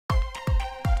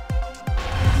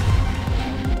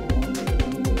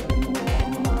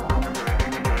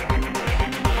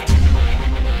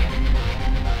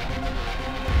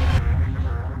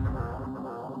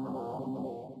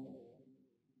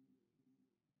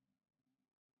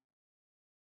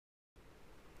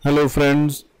Hello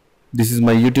friends, this is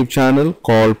my YouTube channel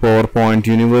called PowerPoint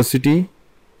University.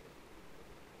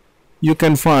 You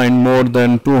can find more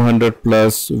than 200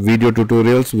 plus video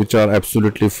tutorials which are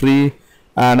absolutely free,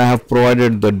 and I have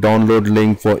provided the download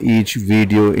link for each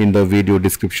video in the video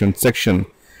description section.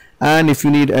 And if you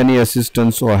need any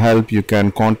assistance or help, you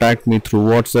can contact me through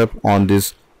WhatsApp on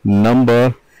this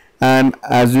number. And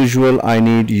as usual, I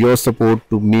need your support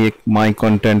to make my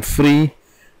content free.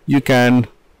 You can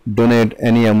donate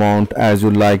any amount as you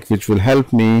like, which will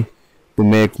help me to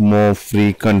make more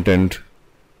free content.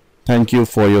 Thank you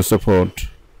for your support.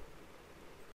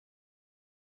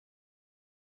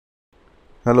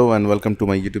 Hello and welcome to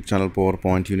my YouTube channel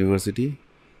PowerPoint University.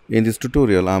 In this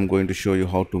tutorial I am going to show you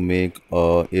how to make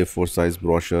a A4 size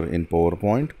brochure in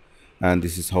PowerPoint, and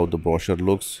this is how the brochure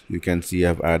looks. You can see I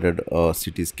have added a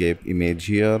cityscape image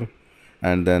here,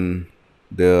 and then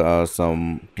there are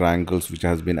some triangles which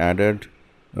has been added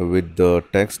with the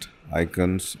text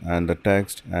icons and the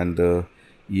text, and the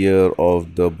year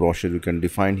of the brochure you can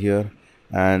define here,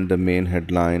 and the main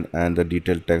headline and the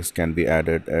detailed text can be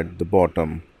added at the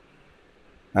bottom.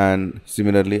 And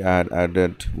similarly I had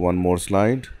added one more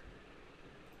slide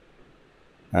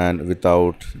and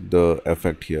without the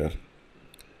effect here.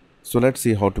 So let's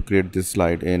see how to create this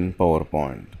slide in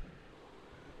PowerPoint.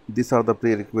 These are the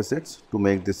prerequisites to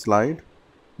make this slide.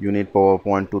 You need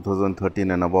PowerPoint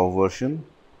 2013 and above version,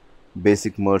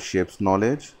 basic merge shapes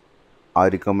knowledge. I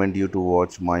recommend you to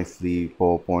watch my free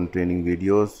PowerPoint training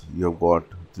videos. You have got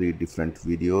 3 different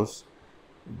videos.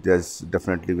 This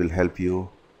definitely will help you.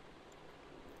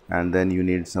 And then you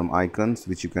need some icons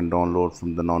which you can download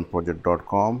from the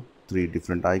nonproject.com. 3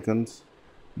 different icons.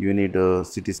 You need a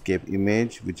cityscape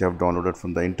image which I have downloaded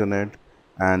from the internet,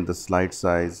 and the slide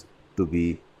size to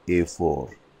be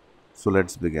A4. So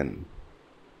let's begin.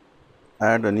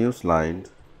 Add a new slide.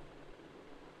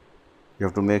 You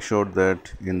have to make sure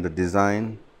that in the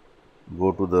design,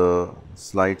 go to the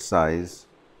slide size,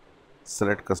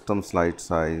 select custom slide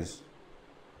size,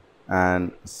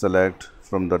 and select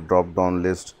from the drop down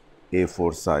list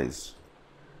A4 size,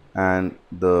 and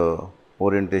the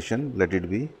orientation, let it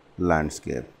be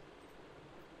landscape.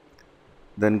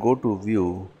 Then go to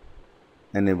view,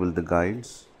 enable the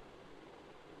guides,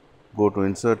 go to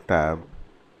insert tab,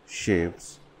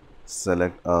 shapes,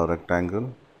 select a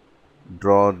rectangle,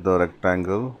 draw the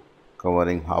rectangle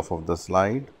covering half of the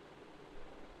slide,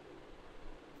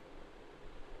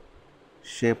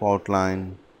 shape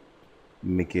outline,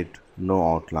 make it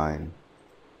no outline,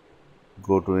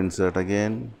 go to insert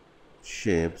again,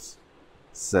 shapes,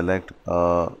 select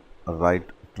a right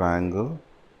triangle,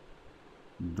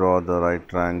 draw the right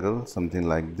triangle something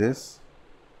like this.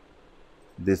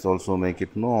 This also make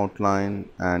it no outline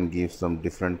and give some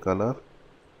different color,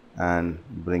 and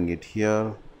bring it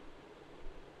here,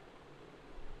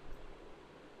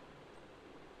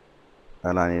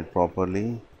 align it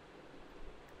properly,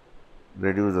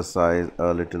 reduce the size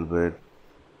a little bit,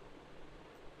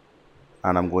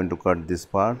 and I'm going to cut this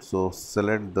part. So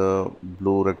select the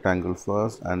blue rectangle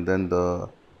first and then the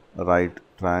right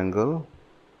triangle.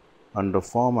 Under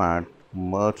format,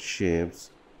 merge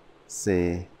shapes,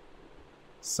 say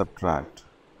subtract.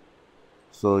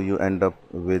 So you end up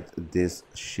with this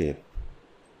shape.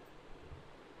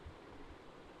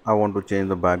 I want to change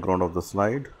the background of the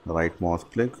slide. Right mouse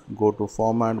click, go to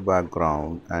format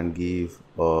background and give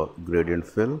a gradient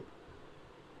fill,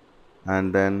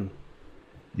 and then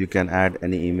you can add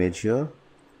any image here.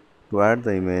 To add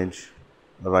the image,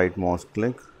 right mouse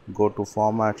click, go to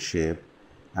format shape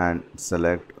and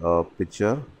select a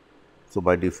picture. So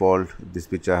by default this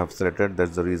picture I have selected,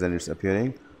 that's the reason it's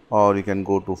appearing. Or you can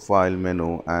go to file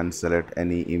menu and select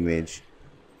any image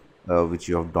which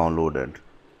you have downloaded.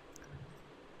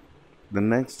 Then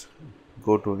next,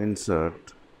 go to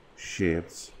insert,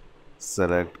 shapes,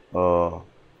 select a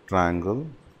triangle,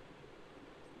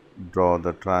 draw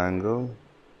the triangle.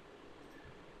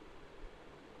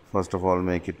 First of all,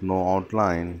 make it no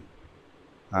outline,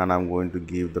 and I'm going to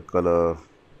give the color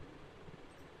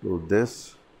to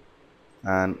this,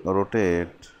 and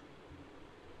rotate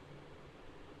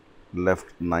left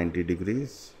 90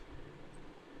 degrees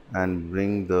and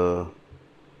bring the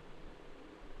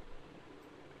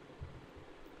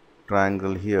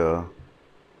triangle here,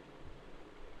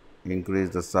 increase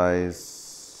the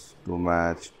size to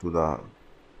match to the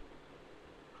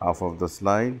half of the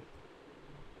slide,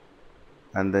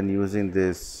 and then using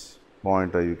this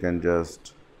pointer you can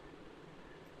just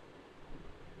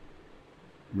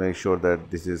make sure that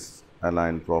this is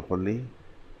aligned properly.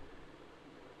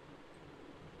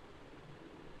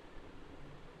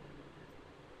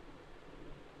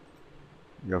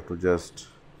 You have to just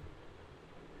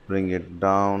bring it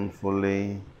down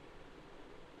fully.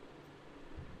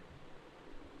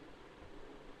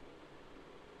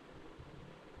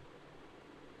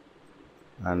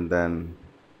 And then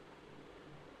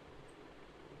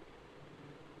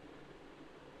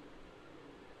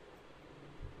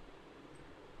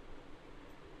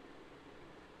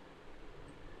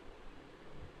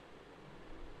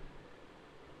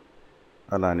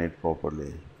align it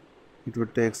properly. It will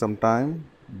take some time,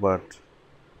 but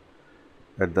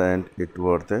at the end it's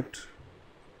worth it.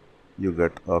 You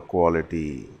get a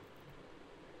quality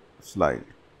slide.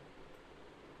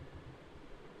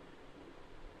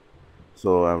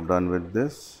 So I've done with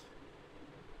this.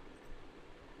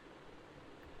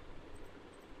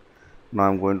 Now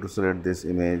I'm going to select this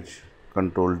image,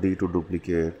 Ctrl D to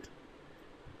duplicate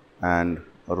and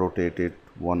rotate it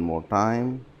one more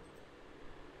time.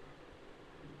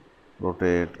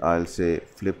 Rotate, I'll say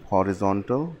flip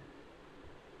horizontal,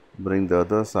 bring the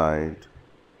other side,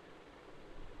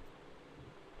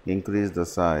 increase the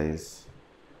size,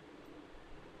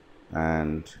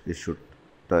 and it should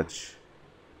touch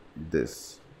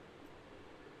this.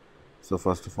 So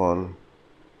first of all,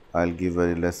 I'll give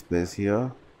very less space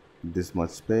here, this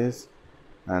much space,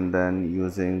 and then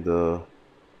using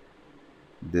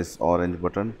this orange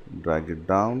button, drag it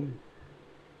down,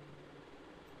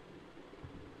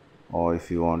 or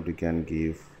if you want you can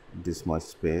give this much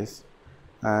space,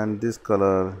 and this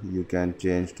color you can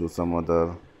change to some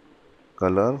other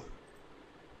color.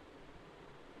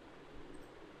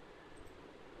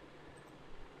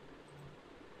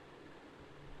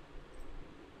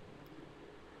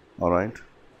 Alright,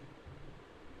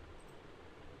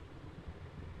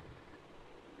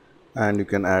 and you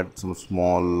can add some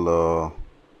small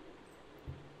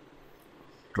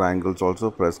triangles also.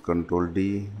 Press Ctrl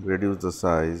D, reduce the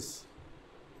size,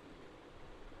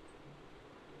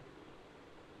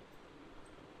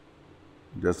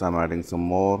 just I'm adding some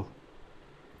more.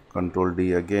 Ctrl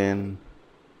D again,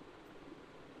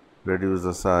 reduce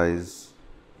the size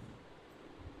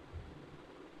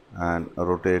and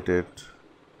rotate it,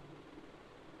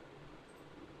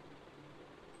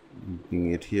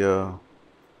 bring it here,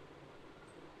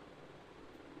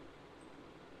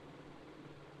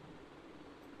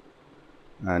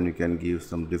 and you can give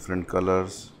some different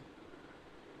colors.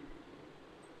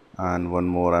 And one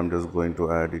more, I'm just going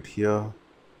to add it here,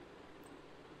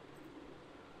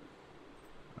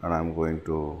 and I'm going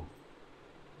to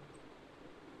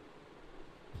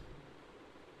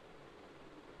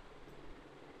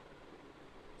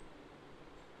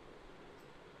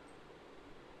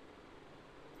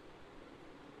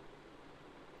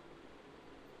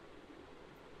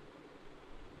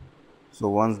so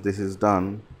once this is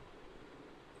done,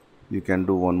 you can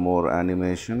do one more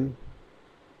animation.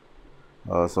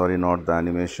 Sorry, not the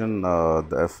animation,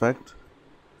 the effect.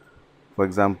 For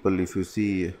example, if you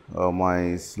see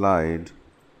my slide,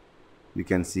 you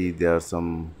can see there are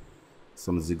some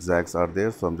zigzags are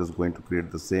there, so I'm just going to create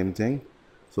the same thing.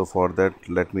 So for that,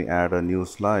 let me add a new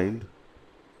slide,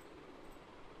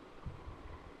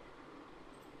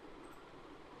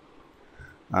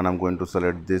 and I'm going to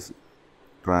select this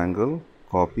triangle,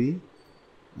 copy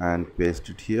and paste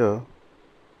it here,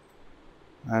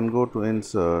 and go to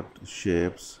insert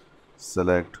shapes,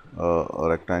 select a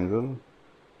rectangle,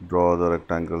 draw the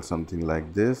rectangle something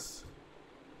like this,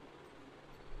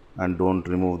 and don't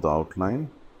remove the outline.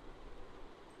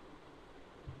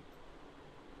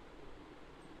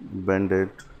 Bend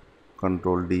it,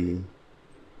 Ctrl D,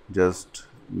 just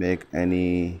make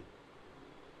any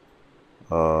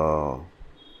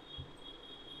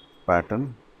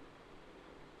pattern.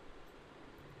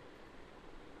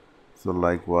 So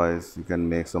likewise you can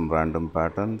make some random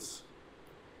patterns.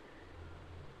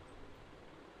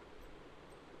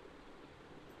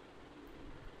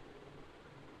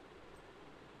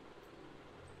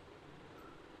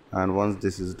 And once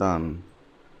this is done,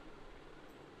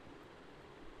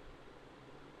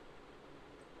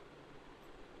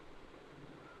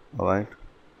 alright,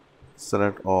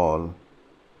 select all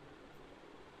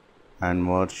and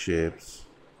merge shapes,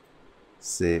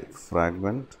 say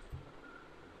fragment.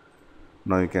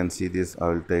 Now you can see this, I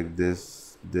will take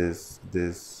this,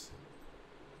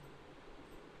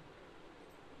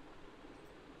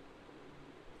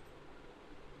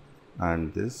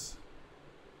 and this,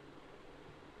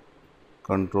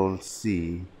 Ctrl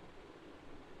C,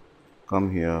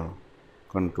 come here,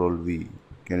 Ctrl V,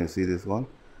 can you see this one?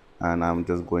 And I'm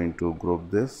just going to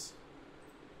group this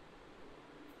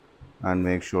and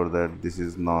make sure that this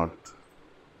is not,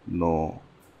 no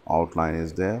outline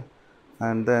is there,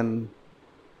 and then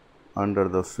under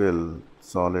the fill,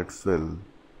 solid fill,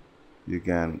 you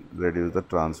can reduce the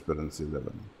transparency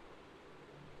level.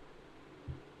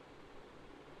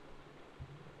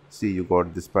 See, you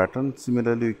got this pattern.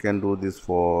 Similarly, you can do this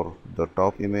for the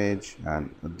top image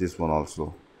and this one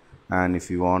also. And if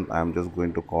you want, I'm just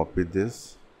going to copy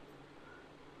this,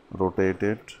 rotate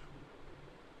it,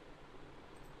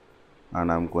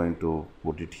 and I'm going to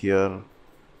put it here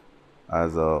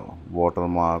as a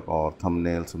watermark or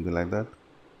thumbnail, something like that.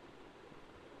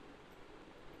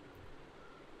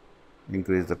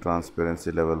 Increase the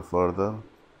transparency level further.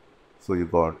 So you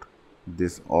got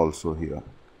this also here.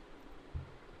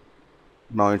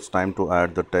 Now it's time to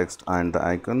add the text and the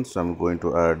icons. So I'm going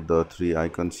to add the three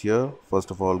icons here. First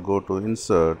of all, go to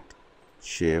Insert,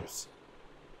 Shapes,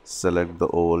 select the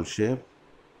oval shape,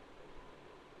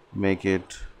 make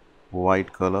it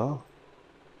white color,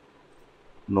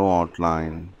 no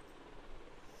outline,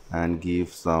 and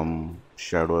give some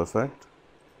shadow effect,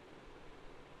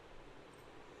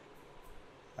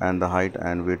 and the height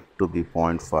and width to be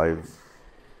 0.5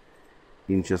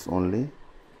 inches only.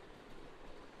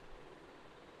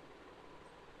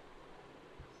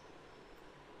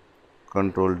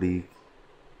 Control D,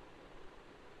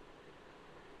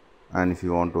 and if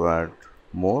you want to add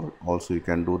more also you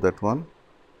can do that one.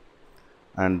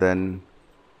 And then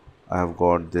I have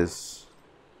got this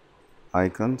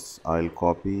icons, I'll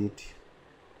copy it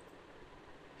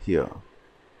here.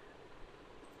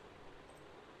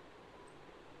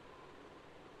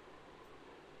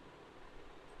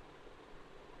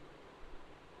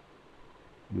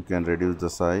 You can reduce the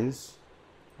size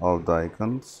of the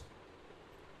icons.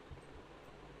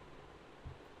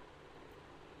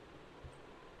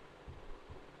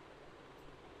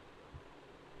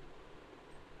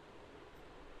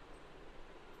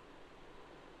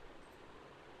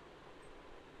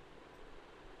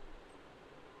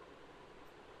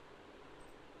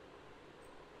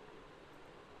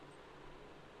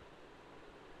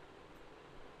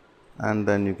 And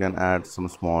then you can add some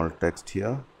small text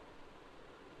here.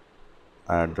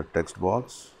 Add the text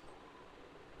box,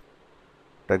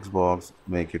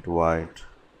 make it white,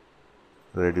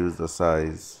 reduce the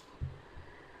size,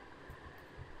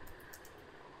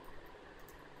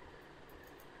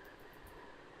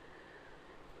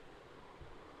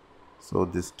 so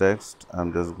this text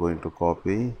I'm just going to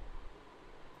copy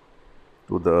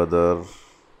to the other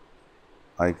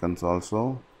icons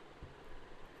also.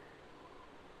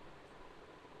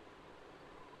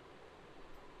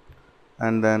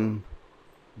 And then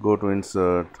go to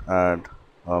Insert, add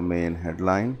a main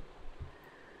headline,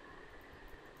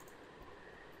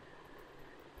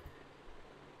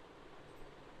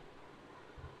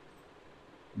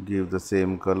 give the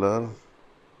same color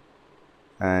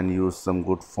and use some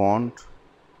good font.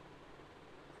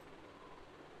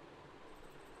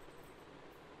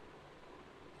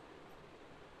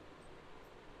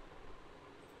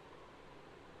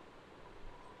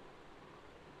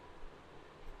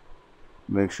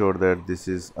 Make sure that this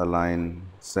is align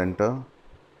center,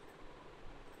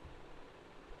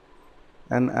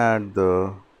 and add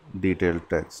the detailed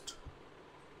text.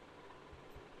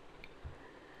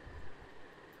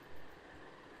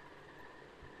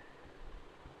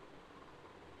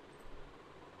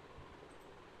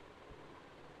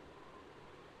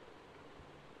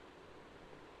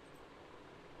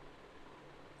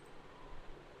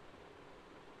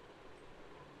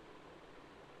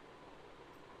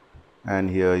 And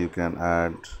here you can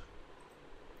add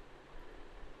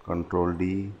Control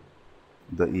D,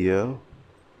 the year,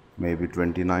 maybe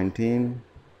 2019.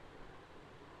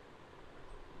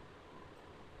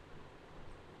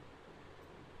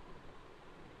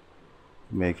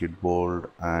 Make it bold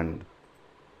and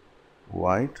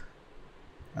white,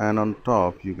 and on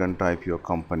top you can type your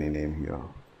company name here.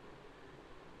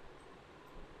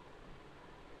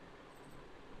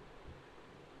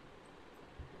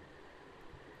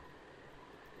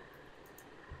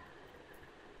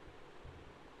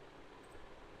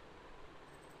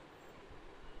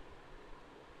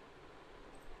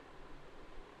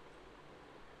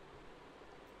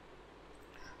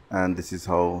 And this is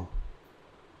how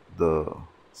the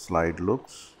slide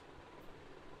looks.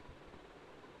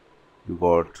 You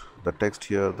got the text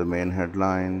here, the main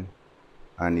headline,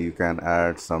 and you can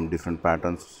add some different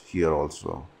patterns here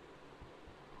also.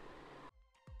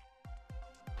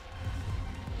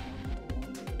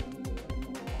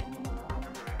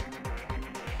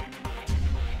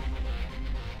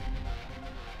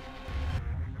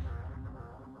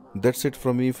 That's it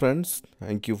from me, friends.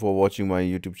 Thank you for watching my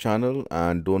YouTube channel,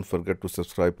 and don't forget to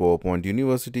subscribe PowerPoint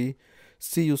University.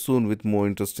 See you soon with more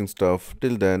interesting stuff.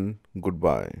 Till then,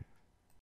 goodbye.